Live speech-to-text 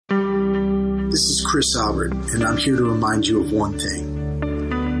This is Chris Albert, and I'm here to remind you of one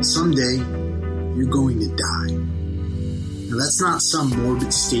thing. Someday, you're going to die. Now, that's not some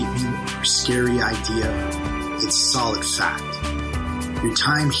morbid statement or scary idea. It's a solid fact. Your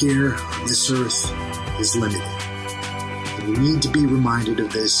time here on this earth is limited. And you need to be reminded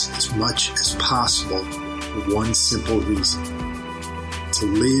of this as much as possible for one simple reason. To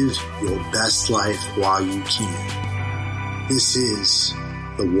live your best life while you can. This is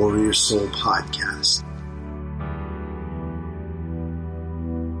the Warrior Soul Podcast.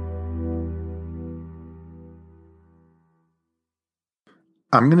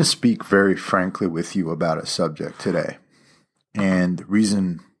 I'm going to speak very frankly with you about a subject today. And the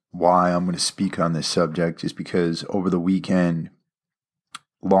reason why I'm going to speak on this subject is because over the weekend,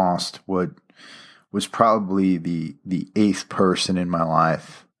 lost what was probably the eighth person in my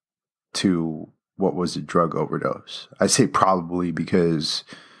life to what was a drug overdose. I say probably because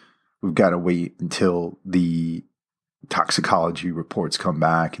we've got to wait until the toxicology reports come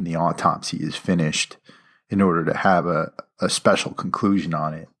back and the autopsy is finished in order to have a special conclusion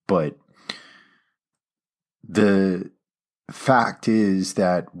on it. But the fact is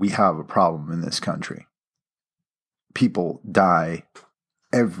that we have a problem in this country. People die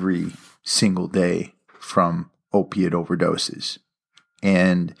every single day from opiate overdoses.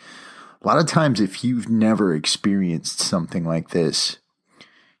 And a lot of times, if you've never experienced something like this,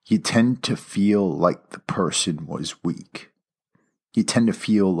 you tend to feel like the person was weak. You tend to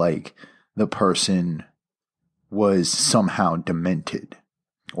feel like the person was somehow demented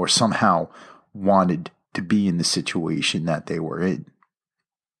or somehow wanted to be in the situation that they were in.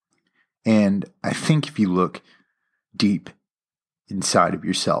 And I think if you look deep inside of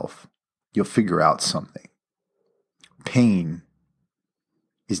yourself, you'll figure out something. Pain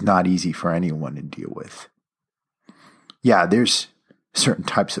is not easy for anyone to deal with. Yeah, there's certain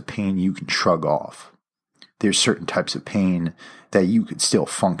types of pain you can shrug off. There's certain types of pain that you could still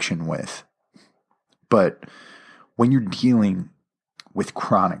function with. But when you're dealing with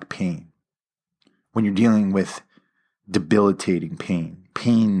chronic pain, when you're dealing with debilitating pain,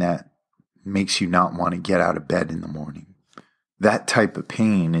 pain that makes you not want to get out of bed in the morning, that type of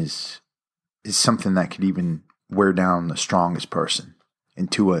pain is something that could even wear down the strongest person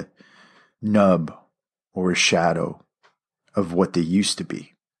into a nub or a shadow of what they used to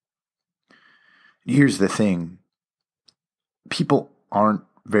be. Here's the thing. People aren't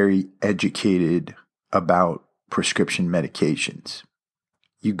very educated about prescription medications.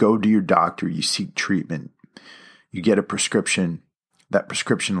 You go to your doctor, you seek treatment, you get a prescription. That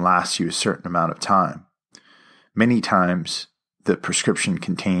prescription lasts you a certain amount of time. Many times, the prescription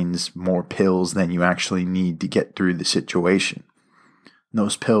contains more pills than you actually need to get through the situation.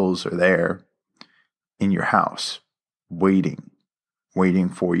 Those pills are there in your house, waiting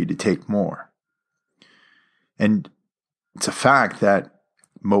for you to take more. And it's a fact that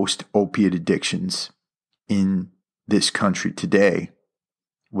most opiate addictions in this country today,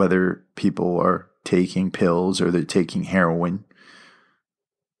 whether people are taking pills or they're taking heroin,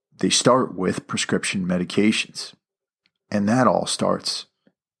 they start with prescription medications. And that all starts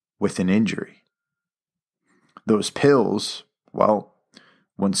with an injury. Those pills, well,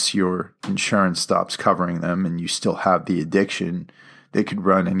 once your insurance stops covering them and you still have the addiction, they could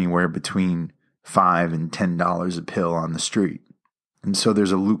run anywhere between $5 and $10 a pill on the street. And so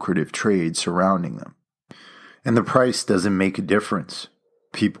there's a lucrative trade surrounding them. And the price doesn't make a difference.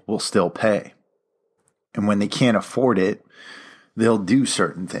 People will still pay. And when they can't afford it, they'll do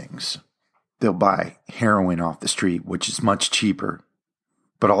certain things. They'll buy heroin off the street, which is much cheaper,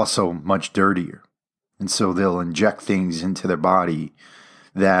 but also much dirtier. And so they'll inject things into their body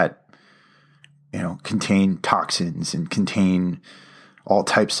that, contain toxins and contain all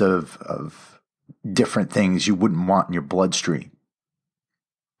types of different things you wouldn't want in your bloodstream.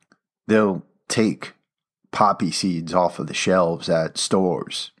 They'll take poppy seeds off of the shelves at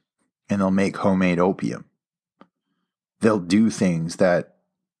stores and they'll make homemade opium. They'll do things that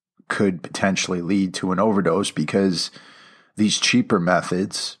could potentially lead to an overdose because these cheaper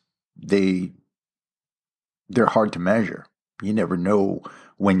methods, they're hard to measure. You never know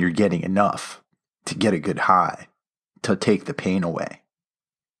when you're getting enough to get a good high, to take the pain away.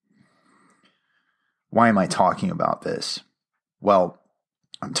 Why am I talking about this? Well,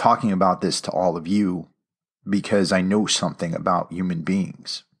 I'm talking about this to all of you because I know something about human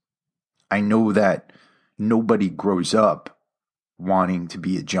beings. I know that nobody grows up wanting to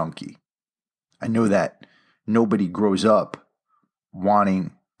be a junkie. I know that nobody grows up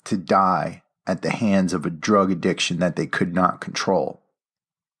wanting to die at the hands of a drug addiction that they could not control.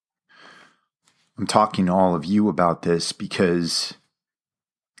 I'm talking to all of you about this because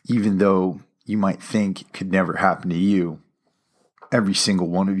even though you might think could never happen to you, every single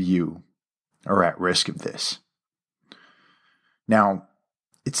one of you are at risk of this. Now,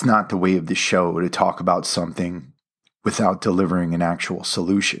 it's not the way of the show to talk about something without delivering an actual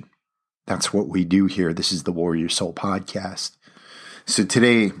solution. That's what we do here. This is the Warrior Soul Podcast. So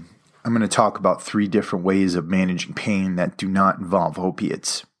today, I'm going to talk about 3 different ways of managing pain that do not involve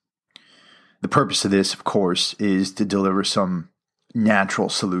opiates. The purpose of this, of course, is to deliver some natural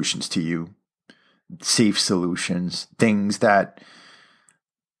solutions to you, safe solutions, things that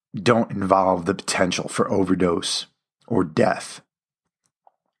don't involve the potential for overdose or death.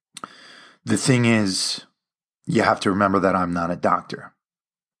 The thing is, you have to remember that I'm not a doctor,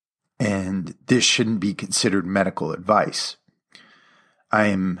 and this shouldn't be considered medical advice. I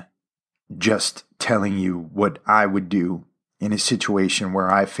am just telling you what I would do in a situation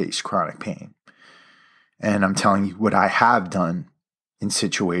where I face chronic pain. And I'm telling you what I have done in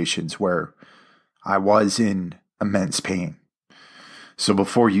situations where I was in immense pain. So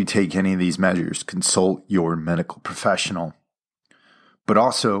before you take any of these measures, consult your medical professional. But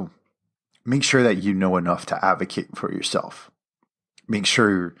also, make sure that you know enough to advocate for yourself. Make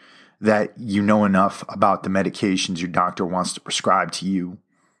sure that you know enough about the medications your doctor wants to prescribe to you.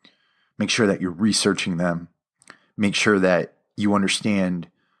 Make sure that you're researching them. Make sure that you understand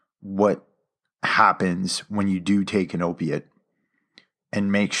what happens when you do take an opiate. And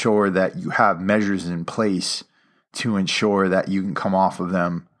make sure that you have measures in place to ensure that you can come off of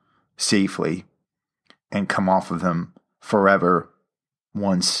them safely and come off of them forever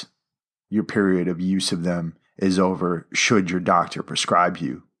once your period of use of them is over, should your doctor prescribe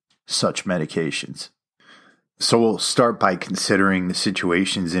you such medications. So we'll start by considering the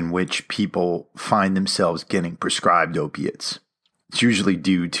situations in which people find themselves getting prescribed opiates. It's usually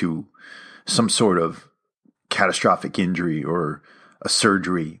due to some sort of catastrophic injury or a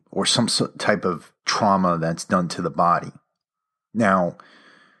surgery or some type of trauma that's done to the body. Now,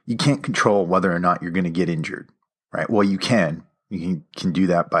 you can't control whether or not you're going to get injured, right? Well, you can. You can do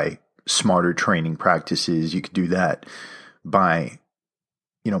that by smarter training practices. You can do that by,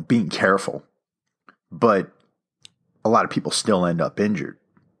 being careful. But a lot of people still end up injured.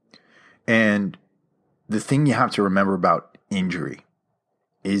 And the thing you have to remember about injury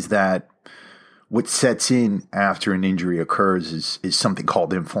is that what sets in after an injury occurs is something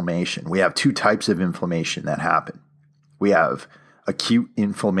called inflammation. We have 2 types of inflammation that happen. We have acute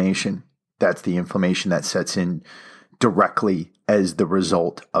inflammation. That's the inflammation that sets in directly as the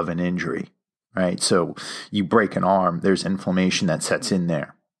result of an injury, right? So you break an arm, there's inflammation that sets in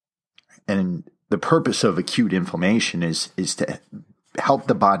there. And the purpose of acute inflammation is to help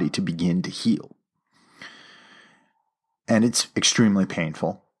the body to begin to heal. And it's extremely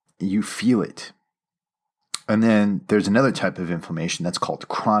painful. You feel it. And then there's another type of inflammation that's called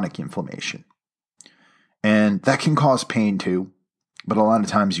chronic inflammation. And that can cause pain too, but a lot of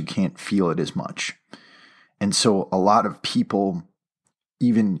times you can't feel it as much. And so a lot of people,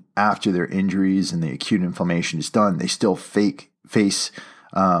 even after their injuries and the acute inflammation is done, they still face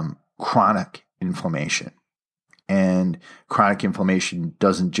chronic inflammation. And chronic inflammation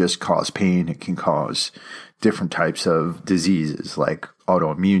doesn't just cause pain, it can cause different types of diseases like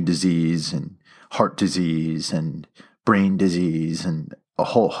autoimmune disease and heart disease and brain disease and a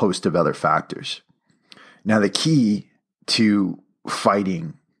whole host of other factors. Now, the key to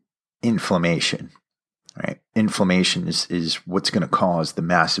fighting inflammation, right? Inflammation is what's going to cause the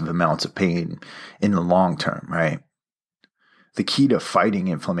massive amounts of pain in the long term, right? The key to fighting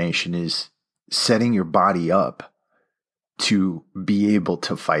inflammation is setting your body up to be able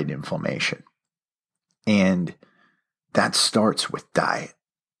to fight inflammation. And that starts with diet.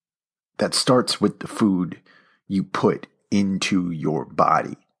 That starts with the food you put into your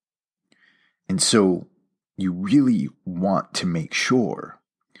body. And so you really want to make sure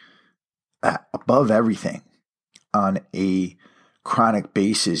that above everything, on a chronic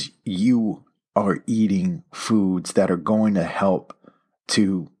basis, you are eating foods that are going to help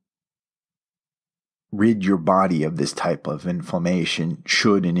to rid your body of this type of inflammation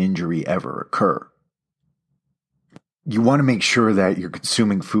should an injury ever occur. You want to make sure that you're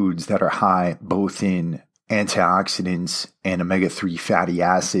consuming foods that are high both in antioxidants and omega-3 fatty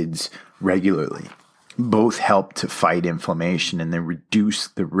acids regularly. Both help to fight inflammation and then reduce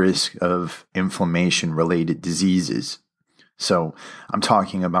the risk of inflammation-related diseases. So I'm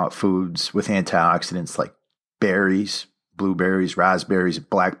talking about foods with antioxidants like berries, blueberries, raspberries,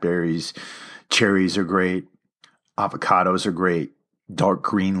 blackberries. Cherries are great. Avocados are great. Dark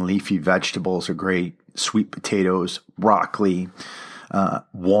green leafy vegetables are great. Sweet potatoes, broccoli,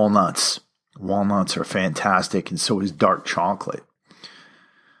 walnuts. Walnuts are fantastic, and so is dark chocolate.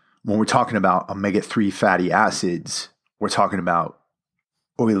 When we're talking about omega-3 fatty acids, we're talking about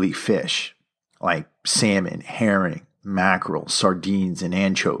oily fish like salmon, herring, mackerel, sardines, and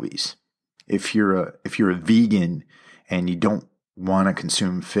anchovies. If you're a vegan and you don't want to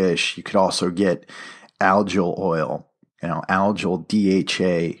consume fish, you could also get algal oil. Algal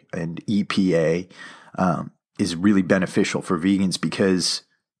DHA and EPA is really beneficial for vegans because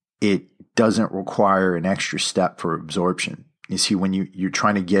it doesn't require an extra step for absorption. You see, when you're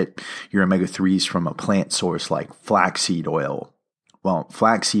trying to get your omega-3s from a plant source like flaxseed oil, well,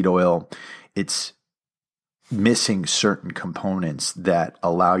 flaxseed oil, it's missing certain components that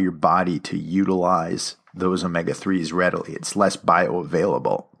allow your body to utilize those omega-3s readily. It's less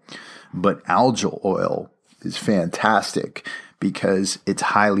bioavailable. But algal oil is fantastic because it's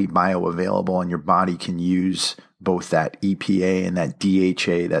highly bioavailable and your body can use both that EPA and that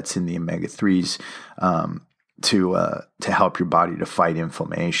DHA that's in the omega-3s to help your body to fight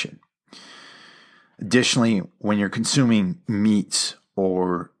inflammation. Additionally, when you're consuming meats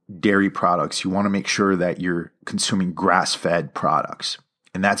or dairy products, you want to make sure that you're consuming grass-fed products.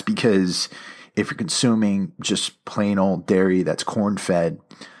 And that's because if you're consuming just plain old dairy that's corn-fed,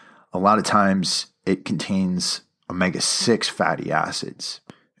 a lot of times it contains omega-6 fatty acids.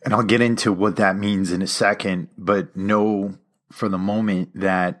 And I'll get into what that means in a second, but know for the moment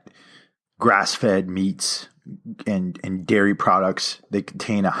that grass-fed meats and dairy products, they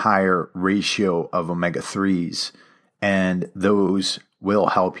contain a higher ratio of omega-3s, and those will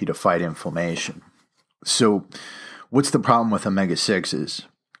help you to fight inflammation. So what's the problem with omega-6s?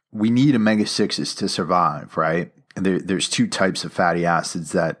 We need omega-6s to survive, right? And there's two types of fatty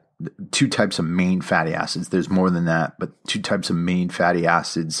acids two types of main fatty acids. There's more than that, but two types of main fatty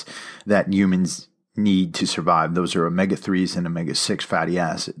acids that humans need to survive. Those are omega-3s and omega-6 fatty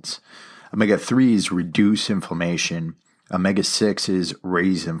acids. Omega-3s reduce inflammation. Omega-6s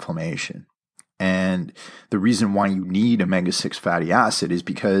raise inflammation. And the reason why you need omega-6 fatty acid is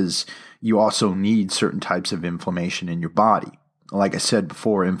because you also need certain types of inflammation in your body. Like I said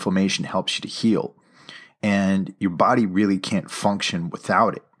before, inflammation helps you to heal. And your body really can't function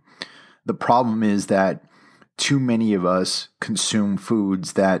without it. The problem is that too many of us consume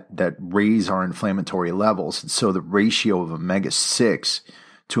foods that raise our inflammatory levels. And so the ratio of omega-6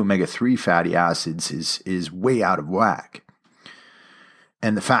 to omega-3 fatty acids is way out of whack.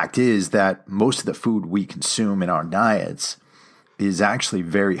 And the fact is that most of the food we consume in our diets is actually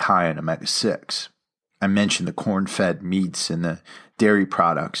very high in omega-6. I mentioned the corn-fed meats and the dairy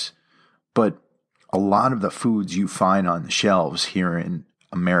products, but a lot of the foods you find on the shelves here in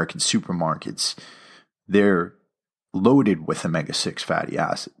American supermarkets, they're loaded with omega-6 fatty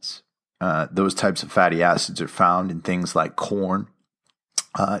acids. Those types of fatty acids are found in things like corn,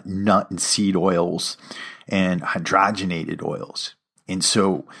 nut and seed oils, and hydrogenated oils. And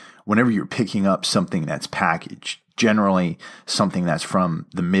so whenever you're picking up something that's packaged, generally something that's from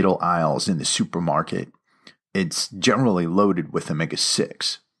the middle aisles in the supermarket, it's generally loaded with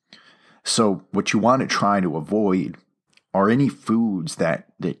omega-6. So what you want to try to avoid are any foods that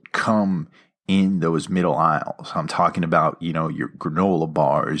come in those middle aisles. I'm talking about, your granola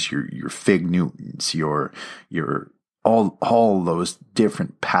bars, your Fig Newtons, your all those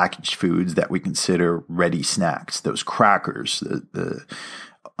different packaged foods that we consider ready snacks, those crackers, the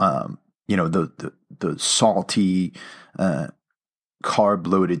salty, carb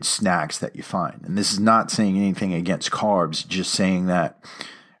loaded snacks that you find. And this is not saying anything against carbs, just saying that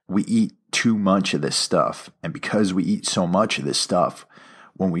we eat too much of this stuff. And because we eat so much of this stuff,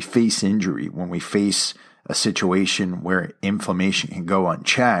 when we face injury, when we face a situation where inflammation can go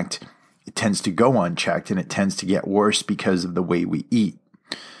unchecked, it tends to go unchecked and it tends to get worse because of the way we eat.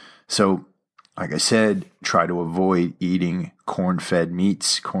 So, like I said, try to avoid eating corn-fed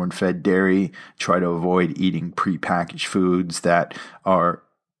meats, corn-fed dairy. Try to avoid eating prepackaged foods that are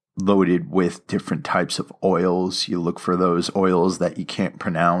loaded with different types of oils. You look for those oils that you can't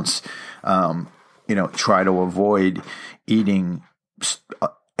pronounce. Try to avoid eating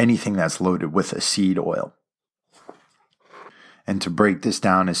anything that's loaded with a seed oil. And to break this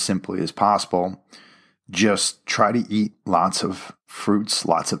down as simply as possible, just try to eat lots of fruits,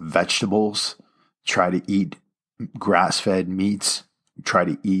 lots of vegetables. Try to eat grass-fed meats. Try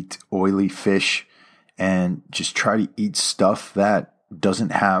to eat oily fish. And just try to eat stuff that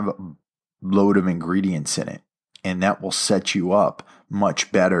doesn't have a load of ingredients in it. And that will set you up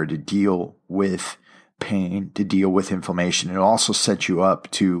much better to deal with pain, to deal with inflammation. It'll also set you up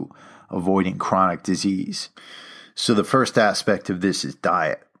to avoiding chronic disease. So the first aspect of this is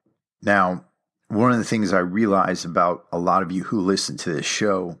diet. Now, one of the things I realize about a lot of you who listen to this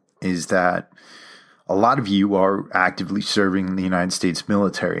show is that a lot of you are actively serving in the United States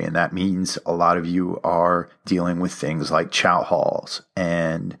military, and that means a lot of you are dealing with things like chow halls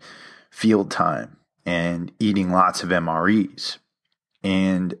and field time and eating lots of MREs.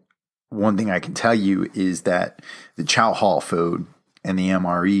 And one thing I can tell you is that the chow hall food and the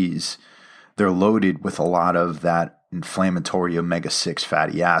MREs, they're loaded with a lot of that inflammatory omega-6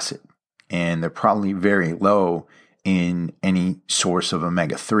 fatty acid. And they're probably very low in any source of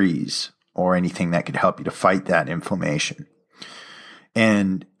omega-3s or anything that could help you to fight that inflammation.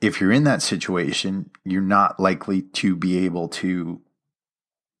 And if you're in that situation, you're not likely to be able to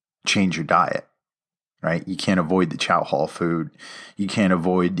change your diet, right? You can't avoid the chow hall food. You can't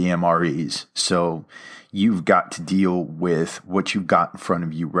avoid the MREs. So you've got to deal with what you've got in front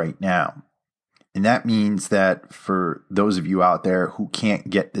of you right now. And that means that for those of you out there who can't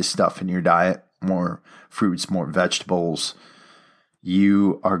get this stuff in your diet, more fruits, more vegetables,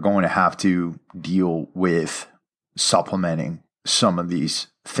 you are going to have to deal with supplementing some of these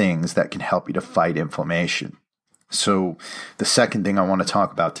things that can help you to fight inflammation. So the second thing I want to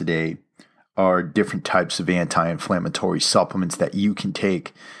talk about today are different types of anti-inflammatory supplements that you can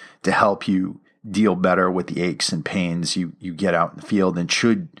take to help you deal better with the aches and pains you get out in the field. And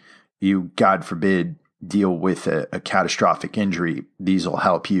should you, God forbid, deal with a catastrophic injury, these will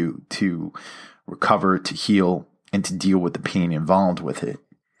help you to recover, to heal, and to deal with the pain involved with it.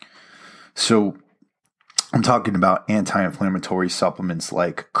 So I'm talking about anti-inflammatory supplements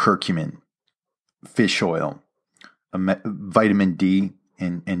like curcumin, fish oil, vitamin D,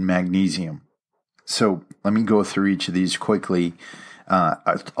 and magnesium. So let me go through each of these quickly.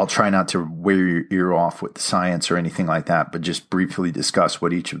 I'll try not to wear your ear off with the science or anything like that, but just briefly discuss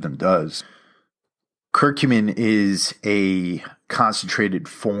what each of them does. Curcumin is a concentrated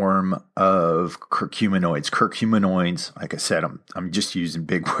form of curcuminoids. Curcuminoids, like I said, I'm just using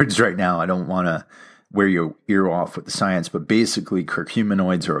big words right now. I don't want to wear your ear off with the science, but basically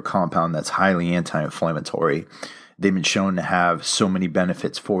curcuminoids are a compound that's highly anti-inflammatory. They've been shown to have so many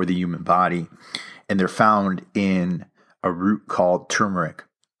benefits for the human body, and they're found in a root called turmeric.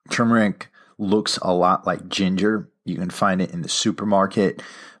 Turmeric looks a lot like ginger. You can find it in the supermarket,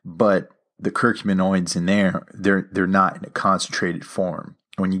 but the curcuminoids in there, they're not in a concentrated form.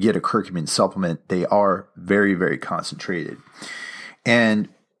 When you get a curcumin supplement, they are very, very concentrated. And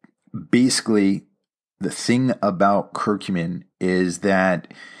basically, the thing about curcumin is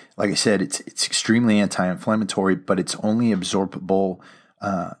that, like I said, it's extremely anti-inflammatory, but it's only absorbable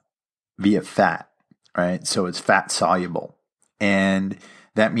via fat, right? So it's fat soluble. And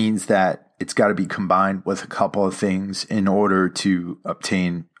that means that it's got to be combined with a couple of things in order to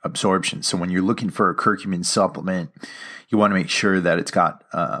obtain absorption. So when you're looking for a curcumin supplement, you want to make sure that it's got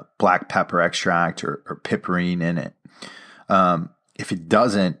black pepper extract or piperine in it. If it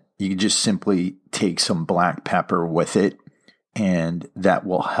doesn't, you can just simply take some black pepper with it, and that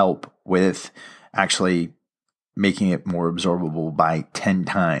will help with actually making it more absorbable by 10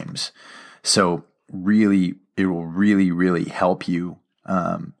 times. So really, it will really, really help you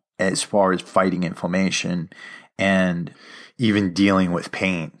as far as fighting inflammation and even dealing with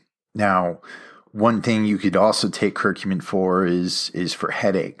pain. Now, one thing you could also take curcumin for is for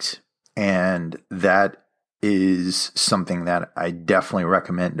headaches. And that is something that I definitely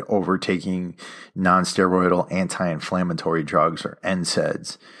recommend over taking non-steroidal anti-inflammatory drugs or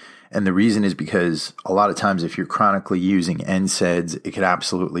NSAIDs. And the reason is because a lot of times if you're chronically using NSAIDs, it could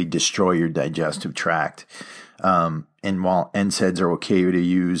absolutely destroy your digestive tract. And while NSAIDs are okay to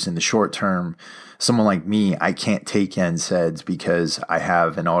use in the short term, someone like me, I can't take NSAIDs because I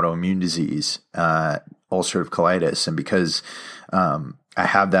have an autoimmune disease, ulcerative colitis. And because I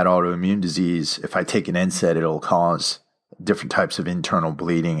have that autoimmune disease, if I take an NSAID, it'll cause different types of internal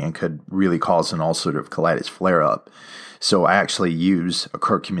bleeding and could really cause an ulcerative colitis flare-up. So I actually use a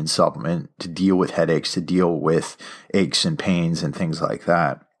curcumin supplement to deal with headaches, to deal with aches and pains and things like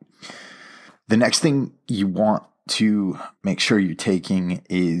that. The next thing you want to make sure you're taking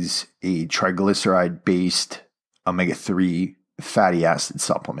is a triglyceride-based omega-3 fatty acid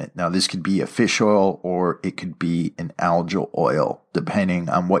supplement. Now, this could be a fish oil or it could be an algal oil, depending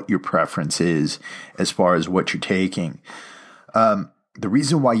on what your preference is as far as what you're taking. The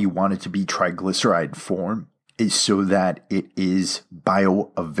reason why you want it to be triglyceride form is so that it is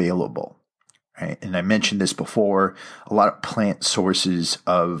bioavailable, right? And I mentioned this before, a lot of plant sources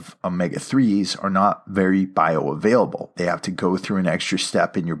of omega-3s are not very bioavailable. They have to go through an extra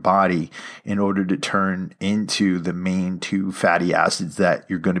step in your body in order to turn into the main two fatty acids that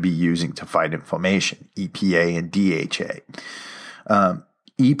you're going to be using to fight inflammation, EPA and DHA.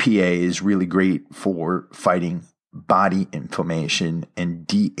 EPA is really great for fighting body inflammation, and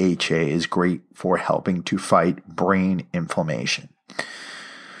DHA is great for helping to fight brain inflammation.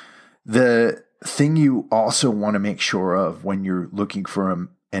 The thing you also want to make sure of when you're looking for an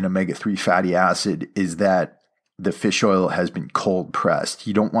omega-3 fatty acid is that the fish oil has been cold pressed.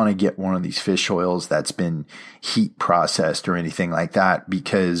 You don't want to get one of these fish oils that's been heat processed or anything like that,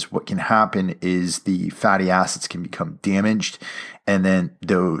 because what can happen is the fatty acids can become damaged, and then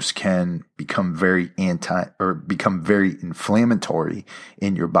those can become very inflammatory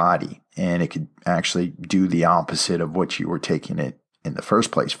in your body, and it could actually do the opposite of what you were taking it in the first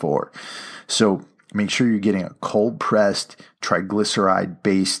place for. So make sure you're getting a cold pressed triglyceride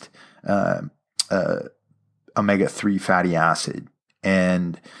based omega-3 fatty acid.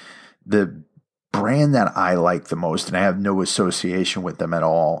 And the brand that I like the most, and I have no association with them at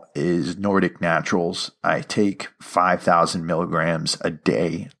all, is Nordic Naturals. I take 5,000 milligrams a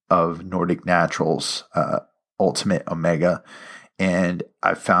day of Nordic Naturals Ultimate Omega. And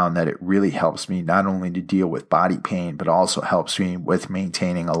I found that it really helps me not only to deal with body pain, but also helps me with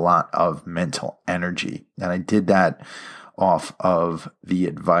maintaining a lot of mental energy. And I did that off of the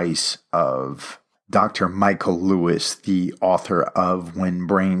advice of Dr. Michael Lewis, the author of When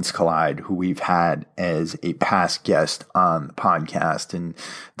Brains Collide, who we've had as a past guest on the podcast. And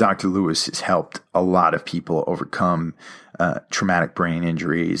Dr. Lewis has helped a lot of people overcome traumatic brain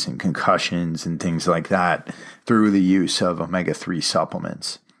injuries and concussions and things like that through the use of omega-3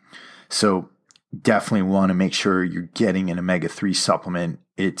 supplements. So definitely want to make sure you're getting an omega-3 supplement.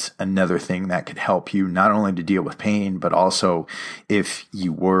 It's another thing that could help you not only to deal with pain, but also if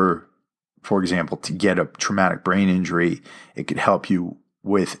you were, for example, to get a traumatic brain injury, it could help you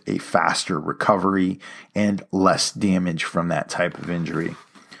with a faster recovery and less damage from that type of injury.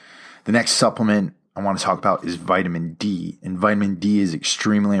 The next supplement I want to talk about is vitamin D. And vitamin D is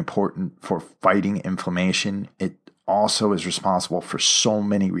extremely important for fighting inflammation. It also is responsible for so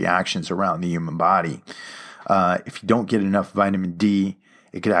many reactions around the human body. If you don't get enough vitamin D,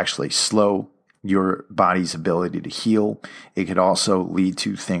 it could actually slow your body's ability to heal. It could also lead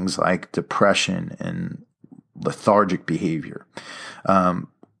to things like depression and lethargic behavior.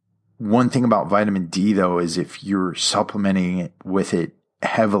 One thing about vitamin D, though, is if you're supplementing it with it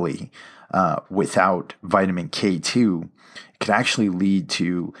heavily without vitamin K2, it could actually lead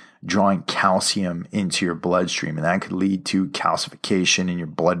to drawing calcium into your bloodstream, and that could lead to calcification in your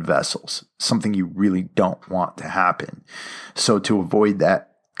blood vessels, something you really don't want to happen. So to avoid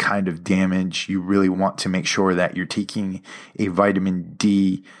that kind of damage, you really want to make sure that you're taking a vitamin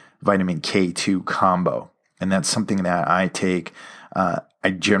D, vitamin K2 combo. And that's something that I take.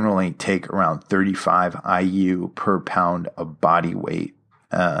 I generally take around 35 IU per pound of body weight.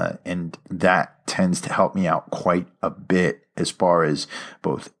 And that tends to help me out quite a bit as far as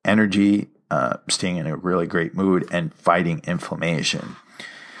both energy, staying in a really great mood, and fighting inflammation.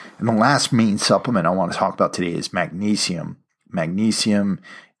 And the last main supplement I want to talk about today is magnesium. Magnesium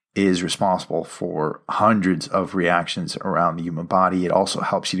is responsible for hundreds of reactions around the human body. It also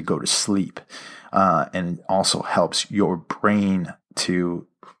helps you to go to sleep, and it also helps your brain to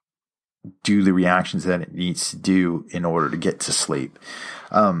do the reactions that it needs to do in order to get to sleep.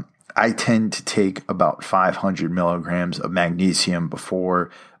 I tend to take about 500 milligrams of magnesium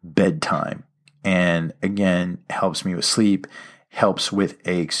before bedtime. And again, helps me with sleep, helps with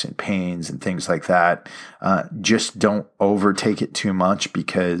aches and pains and things like that. Just don't overtake it too much,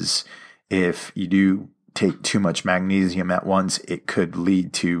 because if you do take too much magnesium at once, it could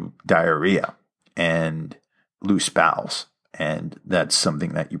lead to diarrhea and loose bowels. And that's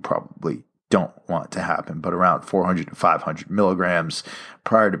something that you probably don't want to happen. But around 400 to 500 milligrams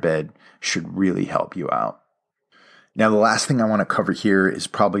prior to bed should really help you out. Now, the last thing I want to cover here is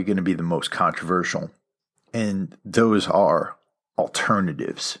probably going to be the most controversial, and those are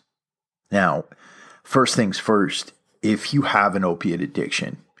alternatives. Now, first things first, if you have an opiate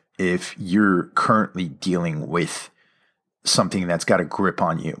addiction, if you're currently dealing with something that's got a grip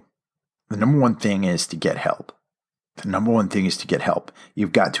on you, the number one thing is to get help.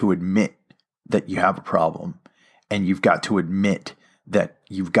 You've got to admit that you have a problem, and you've got to admit that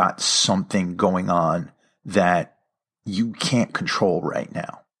you've got something going on that you can't control right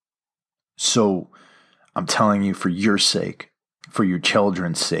now. So I'm telling you, for your sake, for your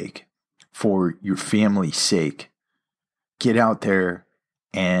children's sake, for your family's sake, get out there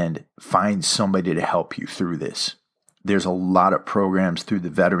and find somebody to help you through this. There's a lot of programs through the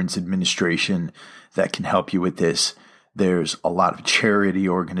Veterans Administration that can help you with this. There's a lot of charity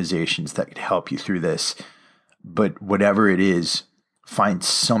organizations that could help you through this. But whatever it is, find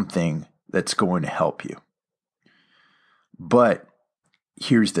something that's going to help you. But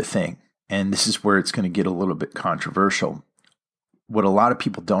here's the thing, and this is where it's going to get a little bit controversial. What a lot of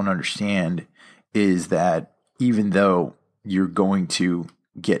people don't understand is that even though you're going to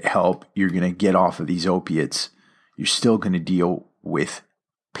get help, you're going to get off of these opiates, you're still going to deal with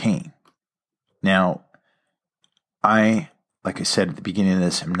pain. Now, like I said at the beginning of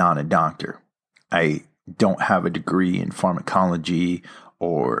this, I'm not a doctor. I don't have a degree in pharmacology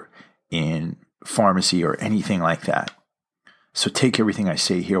or in pharmacy or anything like that. So take everything I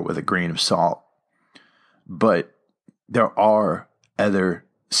say here with a grain of salt. But there are other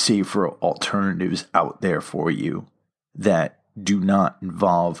safer alternatives out there for you that do not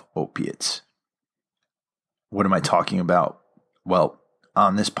involve opiates. What am I talking about? Well,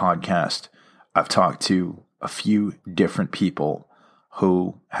 on this podcast, I've talked to a few different people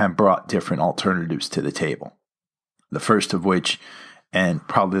who have brought different alternatives to the table. The first of which, and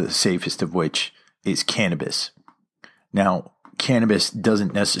probably the safest of which, is cannabis. Now, cannabis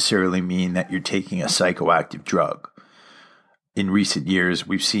doesn't necessarily mean that you're taking a psychoactive drug. In recent years,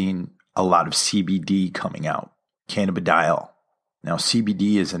 we've seen a lot of CBD coming out, cannabidiol. Now,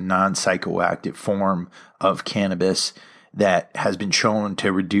 CBD is a non-psychoactive form of cannabis that has been shown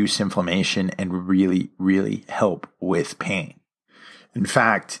to reduce inflammation and really, really help with pain. In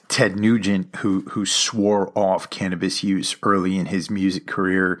fact, Ted Nugent, who swore off cannabis use early in his music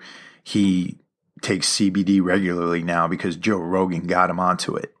career, he takes CBD regularly now because Joe Rogan got him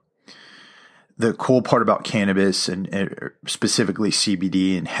onto it. The cool part about cannabis, and specifically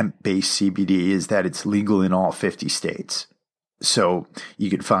CBD and hemp-based CBD, is that it's legal in all 50 states. So you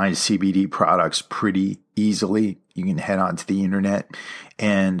can find CBD products pretty easily. You can head onto the internet,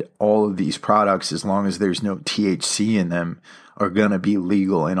 and all of these products, as long as there's no THC in them, are going to be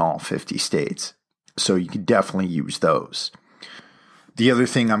legal in all 50 states. So you can definitely use those. The other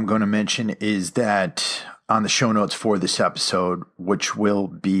thing I'm going to mention is that on the show notes for this episode, which will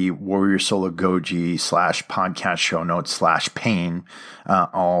be warriorsolagoji/podcast show notes/pain, I'll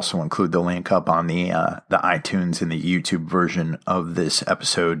also include the link up on the iTunes and the YouTube version of this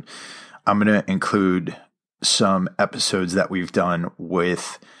episode. I'm going to include some episodes that we've done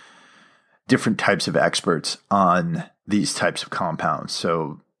with different types of experts on these types of compounds.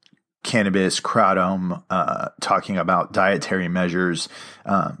 So cannabis, kratom, talking about dietary measures.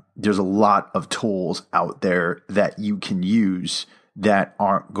 There's a lot of tools out there that you can use that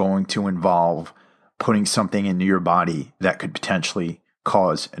aren't going to involve putting something into your body that could potentially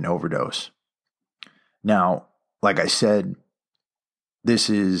cause an overdose. Now, like I said, this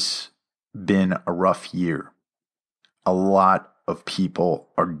has been a rough year. A lot of people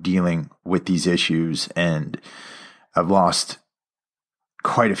are dealing with these issues, and I've lost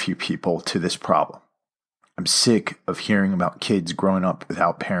quite a few people to this problem. I'm sick of hearing about kids growing up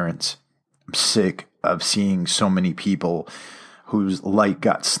without parents. I'm sick of seeing so many people whose light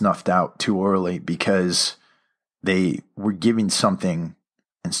got snuffed out too early because they were giving something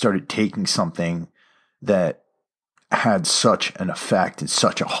and started taking something that had such an effect and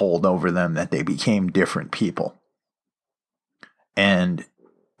such a hold over them that they became different people. And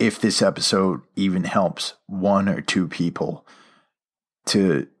if this episode even helps one or two people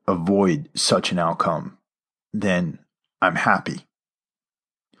to avoid such an outcome, then I'm happy.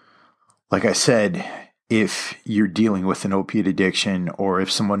 Like I said, if you're dealing with an opiate addiction, or if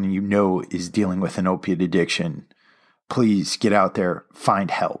someone you know is dealing with an opiate addiction, please get out there,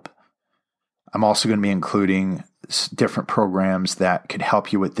 find help. I'm also going to be including different programs that could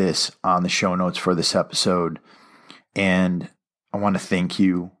help you with this on the show notes for this episode. And I want to thank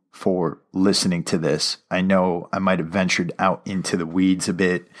you for listening to this. I know I might have ventured out into the weeds a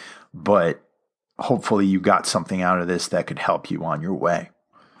bit, but hopefully you got something out of this that could help you on your way.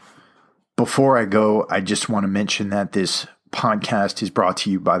 Before I go, I just want to mention that this podcast is brought to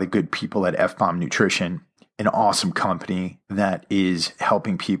you by the good people at F-Bomb Nutrition, an awesome company that is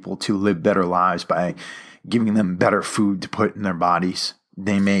helping people to live better lives by giving them better food to put in their bodies.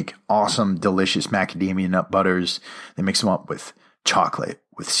 They make awesome, delicious macadamia nut butters. They mix them up with chocolate,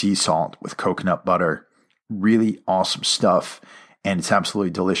 with sea salt, with coconut butter. Really awesome stuff. And it's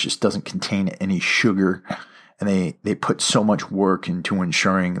absolutely delicious. Doesn't contain any sugar. And they put so much work into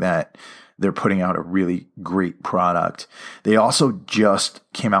ensuring that they're putting out a really great product. They also just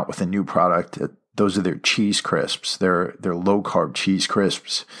came out with a new product. Those are their cheese crisps. They're low carb cheese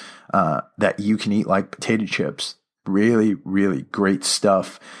crisps that you can eat like potato chips. Really, really great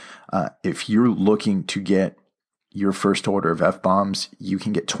stuff. If you're looking to get your first order of F-Bombs, you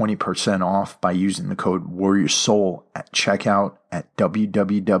can get 20% off by using the code WarriorSoul at checkout at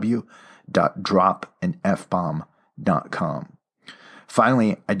www.dropanfbomb.com.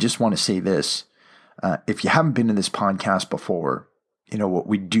 Finally, I just want to say this. If you haven't been to this podcast before, what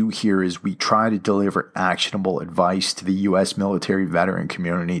we do here is we try to deliver actionable advice to the U.S. military veteran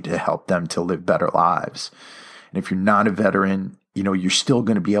community to help them to live better lives. And if you're not a veteran, you're still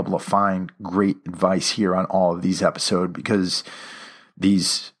going to be able to find great advice here on all of these episodes, because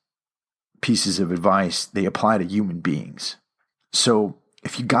these pieces of advice, they apply to human beings. So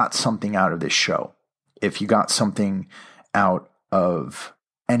if you got something out of this show, if you got something out of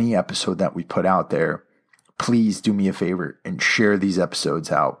any episode that we put out there, please do me a favor and share these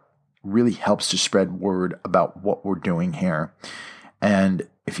episodes out. It really helps to spread word about what we're doing here. And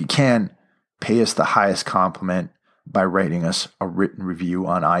if you can, pay us the highest compliment by writing us a written review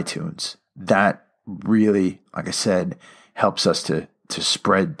on iTunes. That really, like I said, helps us to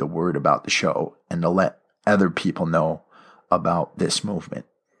spread the word about the show and to let other people know about this movement.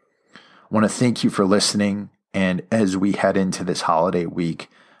 I want to thank you for listening. And as we head into this holiday week,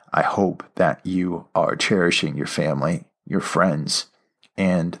 I hope that you are cherishing your family, your friends,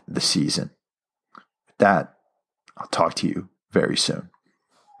 and the season. With that, I'll talk to you very soon.